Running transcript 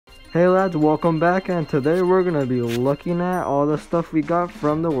Hey lads, welcome back, and today we're gonna be looking at all the stuff we got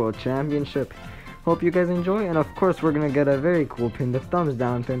from the World Championship. Hope you guys enjoy, and of course we're gonna get a very cool pin, the thumbs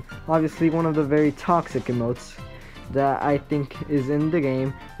down pin. Obviously one of the very toxic emotes that I think is in the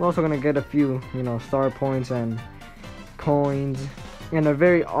game. We're also gonna get a few, star points and coins, and a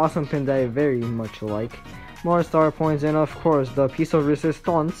very awesome pin that I very much like. More star points, and of course the piece of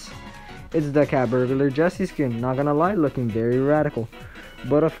resistance. It's the Cat Burglar Jessie skin. Not gonna lie, looking very radical.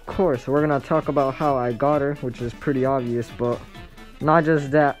 But of course, we're gonna talk about how I got her, which is pretty obvious, but not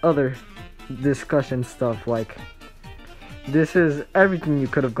just that, other discussion stuff like this is everything you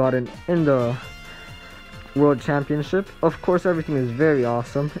could have gotten in the World Championship. Of course, everything is very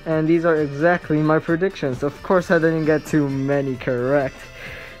awesome, and these are exactly my predictions. Of course, I didn't get too many correct,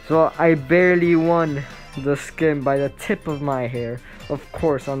 so I barely won the skin by the tip of my hair. Of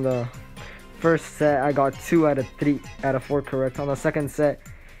course, on the first set I got 2 out of 4 correct. On the second set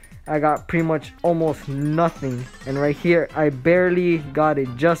I got pretty much almost nothing, and right here I barely got it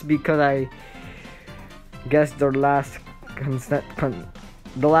just because I guessed the last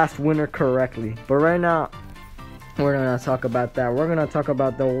winner correctly. But right now we're gonna talk about that. We're gonna talk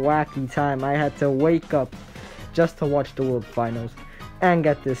about the wacky time I had to wake up just to watch the World Finals and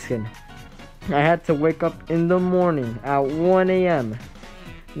get this skin. I had to wake up in the morning at 1 a.m.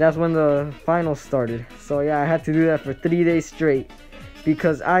 That's when the finals started. So yeah, I had to do that for 3 days straight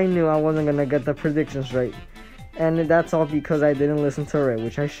because I knew I wasn't gonna get the predictions right. And that's all because I didn't listen to Ray,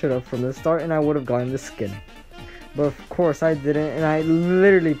 which I should have from the start, and I would have gotten the skin. But of course I didn't, and I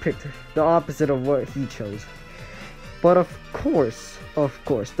literally picked the opposite of what he chose. But of course,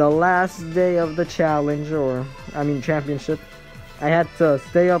 the last day of the challenge, championship, I had to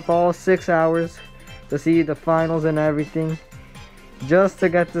stay up all 6 hours to see the finals and everything, just to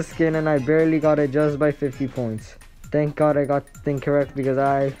get the skin, and I barely got it just by 50 points. Thank God I got the thing correct because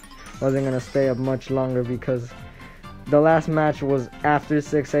I wasn't gonna stay up much longer because the last match was after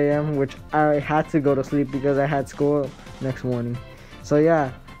 6 a.m. which I had to go to sleep because I had school next morning. So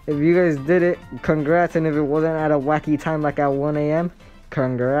yeah, if you guys did it, congrats, and if it wasn't at a wacky time like at 1 a.m,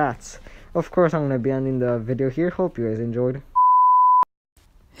 congrats. Of course, I'm gonna be ending the video here. Hope you guys enjoyed.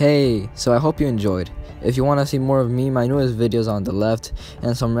 Hey, so I hope you enjoyed. If you want to see more of me, my newest videos on the left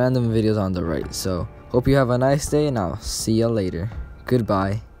and some random videos on the right. So hope you have a nice day, and I'll see you later.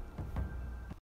 Goodbye.